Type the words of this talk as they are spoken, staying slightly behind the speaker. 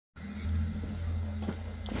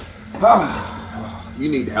You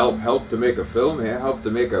need help to make a film here, help to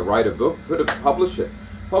write a book, publish it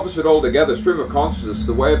all together. Stream of consciousness,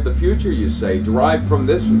 the way of the future, you say, derived from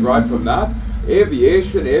this and derived from that.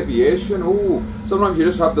 Aviation, ooh, sometimes you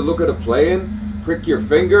just have to look at a plane, prick your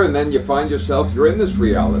finger, and then you find yourself, you're in this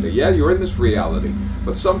reality. Yeah, you're in this reality.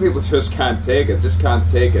 But some people just can't take it, Do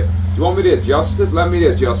you want me to adjust it? Let me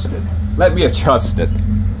adjust it. Let me adjust it.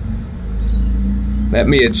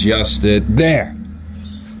 There.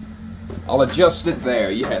 I'll adjust it there.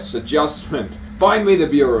 Yes, adjustment. Find me the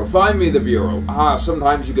bureau.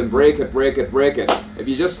 Sometimes you can break it. If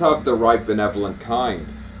you just have the right benevolent kind.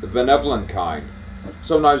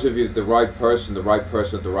 Sometimes if you have the right person at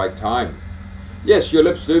the right time. Yes, your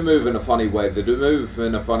lips do move in a funny way. They do move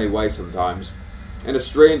in a funny way sometimes. In a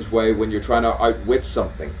strange way when you're trying to outwit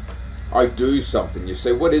something. Outdo something. You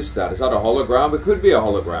say, what is that? Is that a hologram? It could be a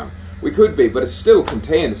hologram. We could be, but it's still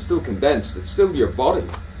contained. It's still condensed. It's still your body.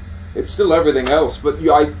 It's still everything else, but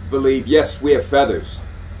I believe, yes, we have feathers.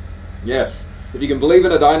 Yes. If you can believe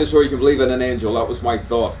in a dinosaur, you can believe in an angel. That was my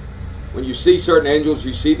thought. When you see certain angels,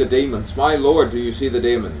 you see the demons. My Lord, do you see the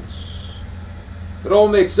demons? It all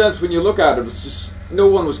makes sense when you look at it. It's just, no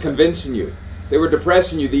one was convincing you. They were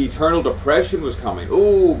depressing you. The eternal depression was coming.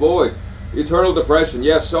 Oh, boy. Eternal depression.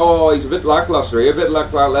 Yes, oh, he's a bit lackluster.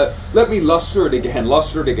 Let me luster it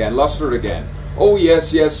again. Oh,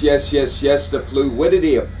 yes, the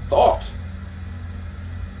fluidity of thought.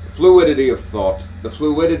 The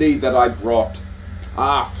fluidity that I brought.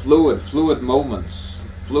 Fluid moments.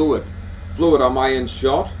 Fluid, am I in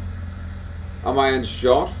shot?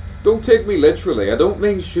 Don't take me literally. I don't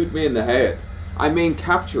mean shoot me in the head. I mean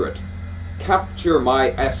capture it. Capture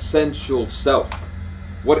my essential self.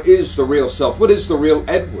 What is the real self? What is the real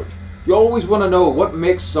Edward? You always want to know what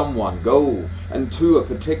makes someone go into a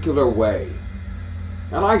particular way.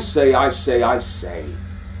 And I say.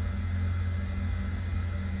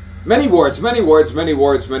 Many words.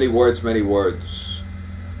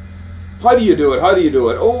 How do you do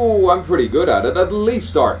it? Oh, I'm pretty good at it. At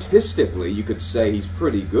least artistically, you could say he's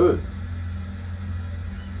pretty good.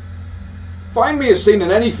 Find me a scene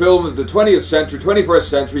in any film of the 20th century, 21st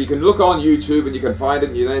century. You can look on YouTube and you can find it,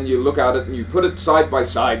 and then you look at it and you put it side by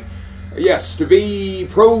side. Yes, to be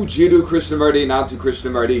pro-Jiddu Krishnamurti and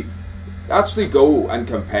anti-Krishnamurti, actually go and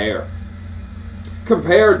compare.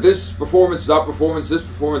 Compare this performance, that performance.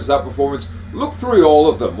 Look through all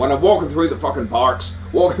of them. When I'm walking through the fucking parks,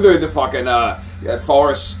 walking through the fucking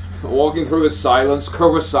forests, walking through his silence,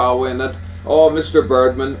 Kurosawa in it. Oh, Mr.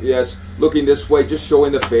 Bergman, yes, looking this way, just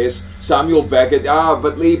showing the face. Samuel Beckett,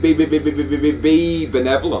 but be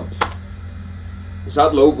benevolent. Is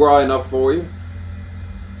that lowbrow enough for you?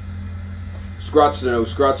 Scratch the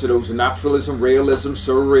nose. Naturalism, realism,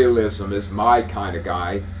 surrealism is my kind of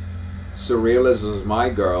guy. Surrealism is my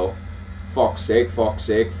girl. Fuck's sake.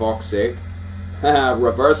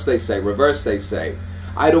 Reverse, they say.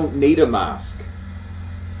 I don't need a mask.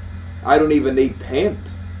 I don't even need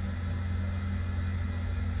paint.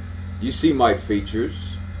 You see my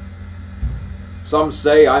features. Some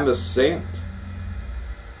say I'm a saint.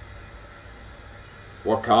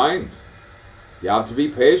 What kind? You have to be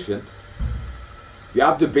patient. You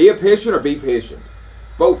have to be a patient or be patient.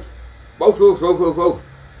 Both.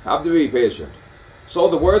 Have to be patient. Saw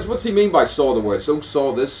the words? What's he mean by saw the words? Don't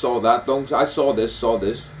saw this, saw that. Don't I saw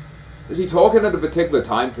this. Is he talking at a particular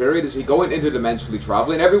time period? Is he going interdimensionally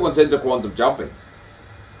traveling? Everyone's into quantum jumping.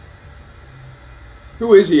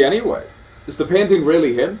 Who is he anyway? Is the painting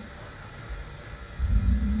really him?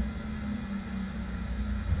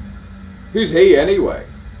 Who's he anyway?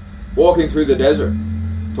 Walking through the desert,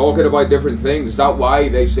 talking about different things. Is that why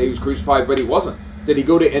they say he was crucified but he wasn't? Did he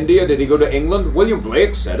go to India? Did he go to England? William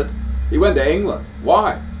Blake said it. He went to England.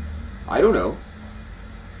 Why? I don't know.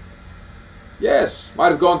 Yes, might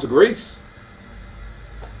have gone to Greece.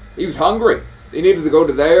 He was hungry. He needed to go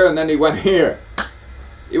to there and then he went here.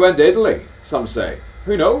 He went to Italy, some say.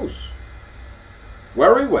 Who knows?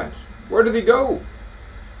 Where he went? Where did he go?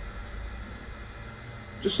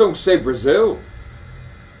 Just don't say Brazil.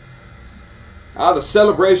 The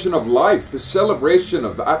celebration of life, the celebration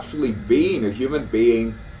of actually being a human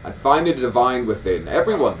being and finding the divine within.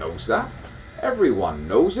 Everyone knows that. Everyone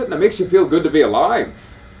knows it, and it makes you feel good to be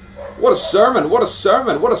alive. What a sermon, what a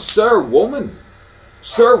Sir Woman.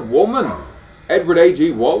 Sir Woman, Edward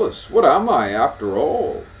A.G. Wallace. What am I after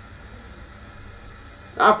all?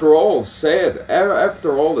 After all said,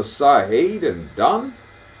 after all the said and done,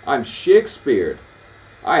 I'm Shakespeare.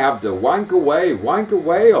 I have to wank away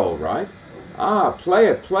all right. Play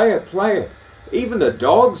it. Even the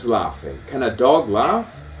dog's laughing. Can a dog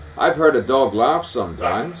laugh? I've heard a dog laugh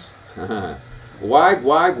sometimes. Wag,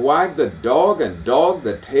 wag, wag the dog and dog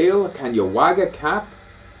the tail. Can you wag a cat?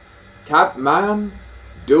 Cat man,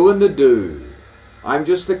 doing the do. I'm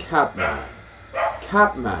just a cat man.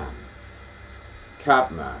 Cat man.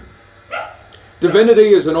 Cat man. Divinity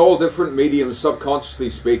is in all different mediums, subconsciously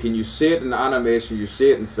speaking. You see it in animation, you see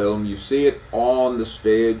it in film, you see it on the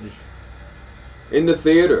stage, in the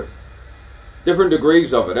theatre. Different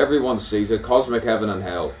degrees of it. Everyone sees it. Cosmic heaven and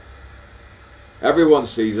hell. Everyone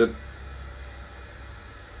sees it.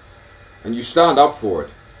 And you stand up for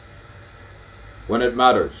it when it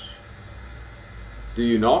matters. Do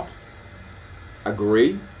you not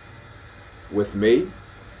agree with me?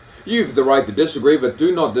 You've the right to disagree, but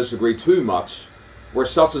do not disagree too much, where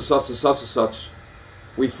such and such and such and such,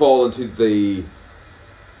 we fall into the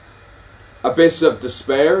abyss of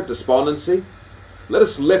despair, despondency. Let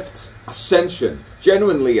us lift ascension,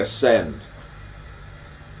 genuinely ascend.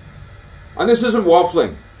 And this isn't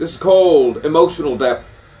waffling. This is called emotional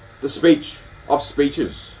depth, the speech of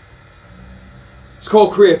speeches. It's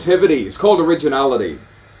called creativity. It's called originality.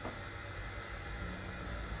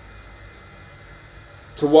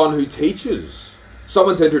 To one who teaches.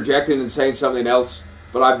 Someone's interjecting and saying something else,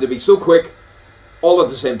 but I have to be so quick, all at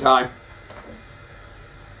the same time.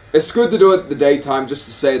 It's good to do it in the daytime, just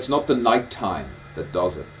to say it's not the nighttime that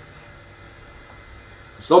does it.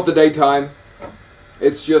 It's not the daytime.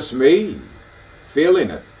 It's just me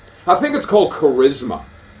feeling it. I think it's called charisma,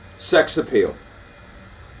 sex appeal.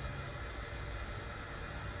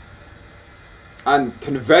 And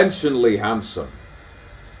conventionally handsome.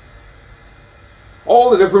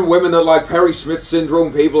 All the different women that like Perry Smith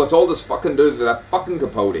syndrome people, it's all this fucking dude with that fucking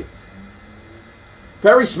capote.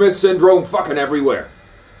 Perry Smith syndrome fucking everywhere.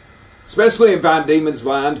 Especially in Van Diemen's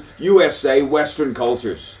Land, USA, Western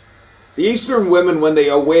cultures. The Eastern women, when they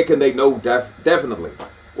awaken, they know definitely.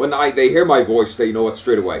 When they hear my voice, they know it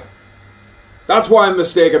straight away. That's why I'm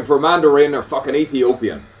mistaken for Mandarin or fucking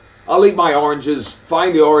Ethiopian. I'll eat my oranges,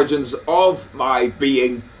 find the origins of my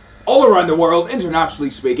being, all around the world,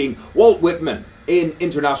 internationally speaking. Walt Whitman, in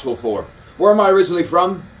international form. Where am I originally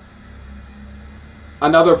from?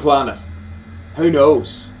 Another planet. Who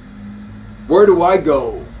knows? Where do I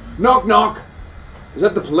go? Knock knock. Is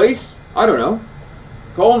that the police? I don't know.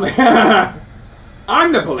 Call me.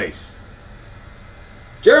 I'm the police.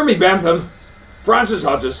 Jeremy Bentham, Francis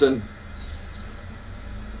Hutchison,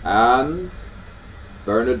 and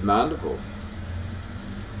Bernard Mandeville.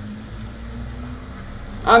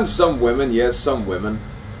 And some women, yes, some women.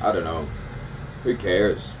 I don't know. Who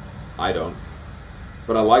cares? I don't.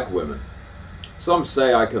 But I like women. Some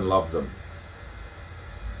say I can love them.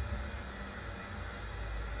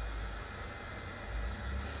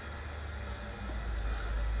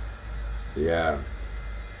 Yeah.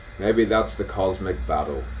 Maybe that's the cosmic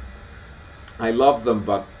battle. I love them,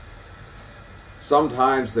 but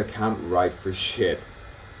sometimes they can't write for shit.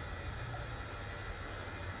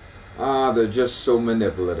 They're just so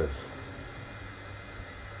manipulative.